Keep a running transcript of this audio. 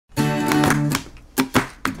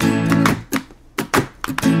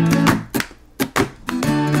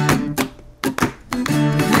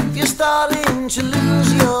starting to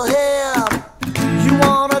lose your hair, you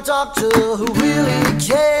want a doctor who really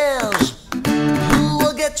cares, who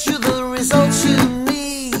will get you the results you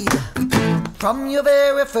need from your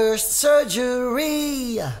very first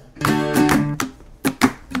surgery.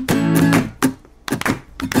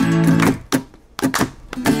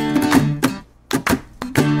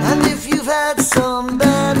 And if you've had some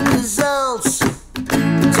bad results,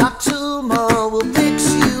 Dr. Umar will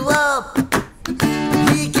fix you up.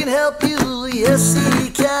 He can help you, yes he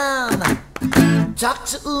can.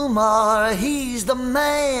 Dr. Umar, he's the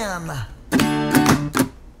man.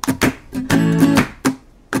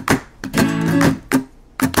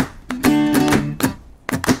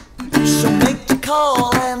 So make the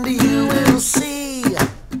call and you will see,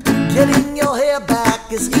 getting your hair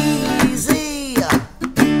back is easy.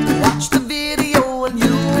 Watch the video and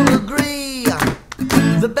you'll agree,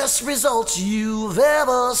 the best results you've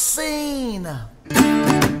ever seen.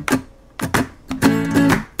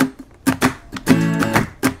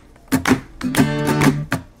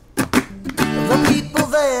 The people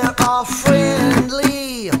there are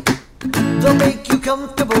friendly, they'll make you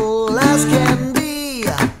comfortable as can be.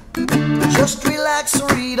 Just relax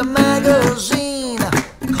and read a magazine.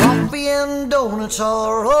 Coffee and donuts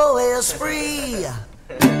are always free.